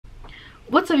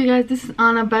What's up you guys, this is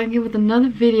Anna back here with another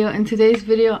video. In today's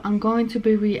video I'm going to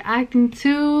be reacting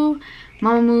to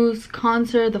MAMAMOO's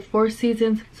concert, the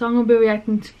 4SEASON. So I'm going to be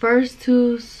reacting first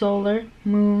to Solar,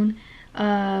 Moon,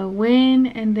 Win,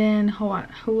 and then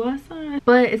Hawassa.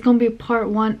 But it's going to be part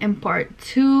 1 and part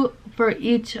 2 for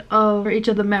each of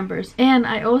the members. And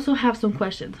I also have some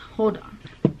questions. Hold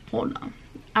on.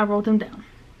 I wrote them down.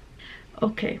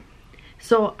 Okay.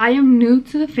 So I am new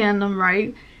to the fandom,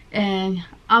 right? And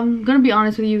I'm gonna be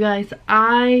honest with you guys,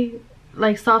 I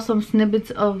saw some snippets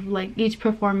of each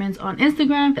performance on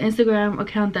Instagram. The Instagram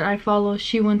account that I follow,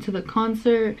 she went to the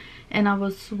concert and I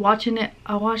was watching it.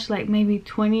 I watched maybe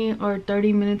 20 or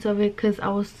 30 minutes of it because I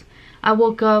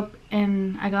woke up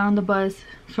and I got on the bus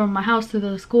from my house to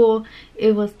the school.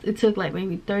 It took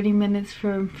maybe 30 minutes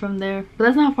from there, but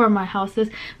that's not how far my house is.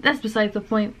 That's besides the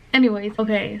point. Anyways,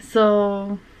 okay,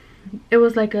 so it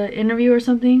was an interview or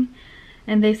something.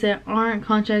 And they said, aren't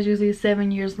contracts usually 7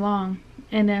 years long?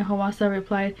 And then Hawassa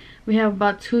replied, we have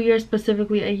about 2 years,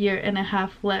 specifically 1.5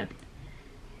 years left.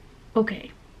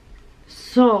 Okay,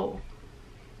 so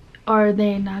are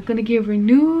they not gonna get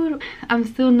renewed? I'm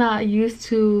still not used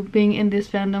to being in this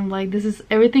fandom.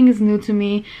 Everything is new to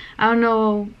me. I don't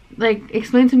know,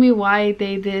 explain to me why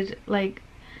they did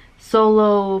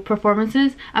solo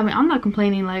performances. I mean, I'm not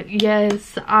complaining.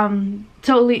 Yes, I'm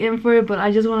totally in for it, but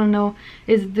I just want to know,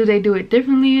 do they do it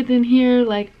differently than here?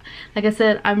 Like I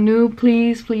said, I'm new.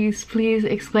 Please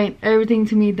explain everything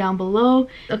to me down below.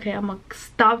 Okay, I'm gonna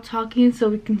stop talking so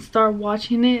we can start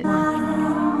watching it.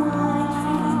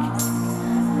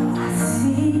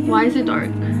 Why is it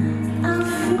dark?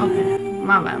 Okay,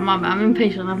 my bad. I'm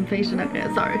impatient. Okay,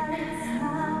 sorry.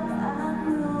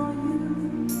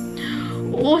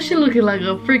 Oh, she looking like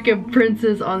a freaking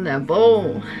princess on that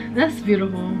bowl. That's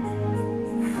beautiful.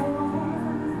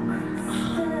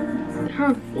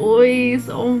 Her voice,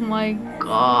 oh my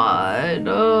god.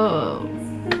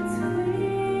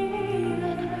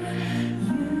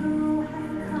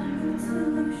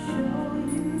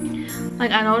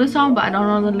 I know the song, but I don't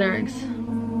know the lyrics.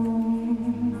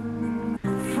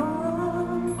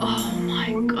 Oh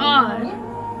my god.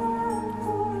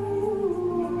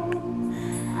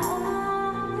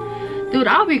 Dude,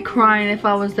 I'll be crying if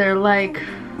I was there.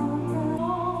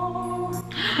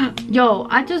 Yo,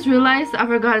 I just realized, I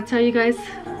forgot to tell you guys,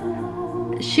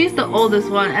 she's the oldest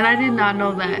one, and I did not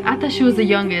know that. I thought she was the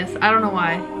youngest. I don't know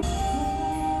why.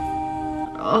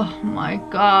 Oh my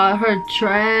god, her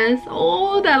dress.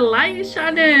 Oh, that light is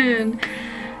shining.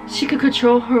 She could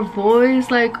control her voice.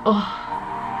 Oh,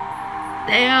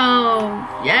 damn.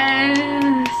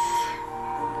 Yes.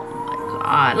 Oh my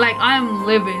god. I'm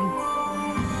living.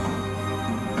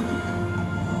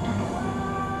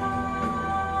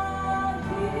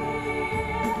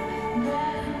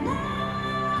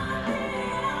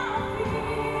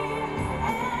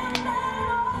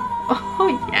 Oh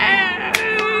yeah!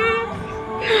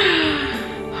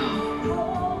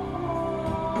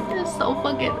 It's so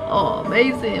fucking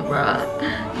amazing, bruh.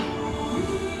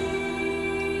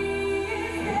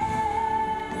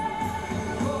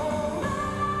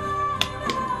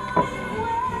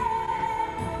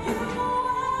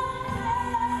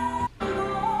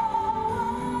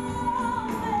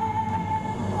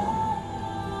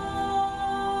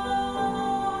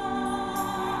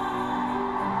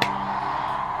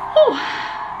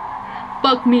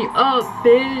 Fuck me up,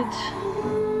 bitch.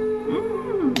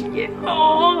 Yeah.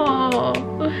 Oh.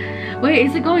 Wait,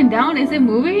 is it going down? Is it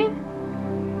moving?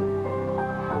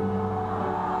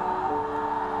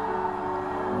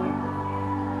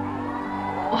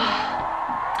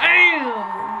 Damn.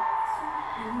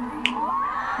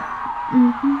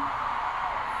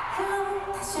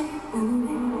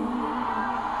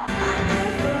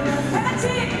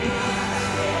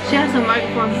 She has a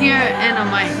microphone here and a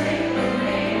mic.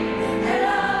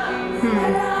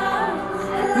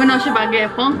 We know she about to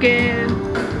get funky.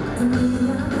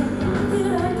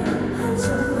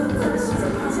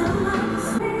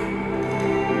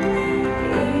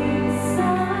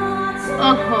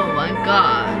 Oh my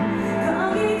god.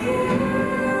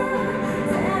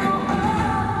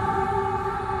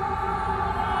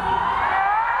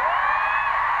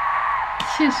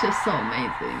 She's just so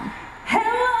amazing.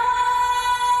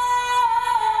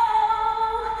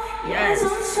 Yes.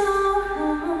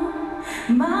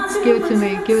 Give it to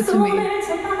me, give it to me. It's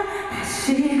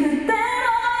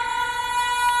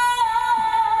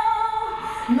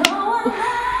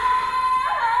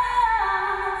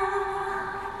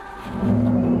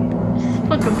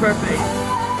fucking perfect.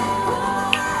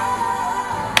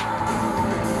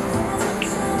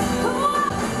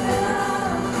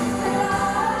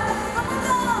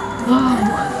 Oh my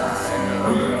god.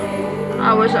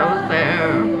 I wish I was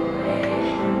there.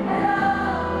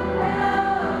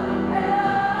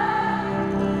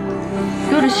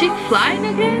 Yo, is she flying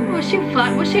again? Was she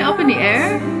fly? Was she up in the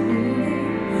air?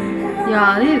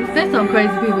 Yeah, there's some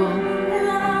crazy people.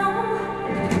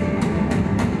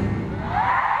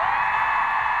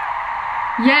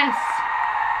 Yes.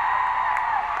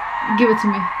 Give it to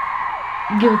me.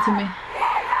 Give it to me.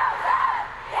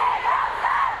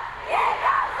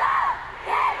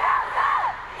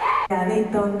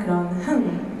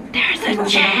 There's a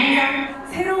chair.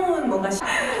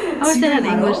 I wish they had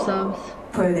English subs.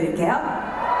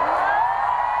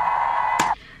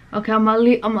 Okay, I'm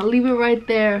gonna leave it right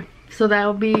there. So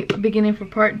that'll be beginning for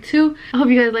part 2. I hope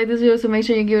you guys like this video, so make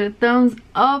sure you give it a thumbs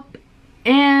up.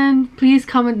 And please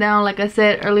comment down, like I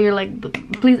said earlier, like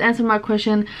please answer my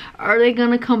question. Are they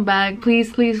gonna come back?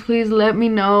 Please let me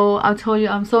know. I told you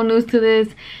I'm so new to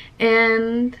this.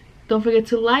 And don't forget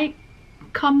to like,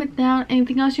 comment down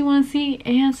anything else you want to see,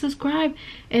 and subscribe,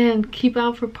 and keep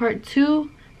out for part 2.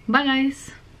 Bye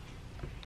guys.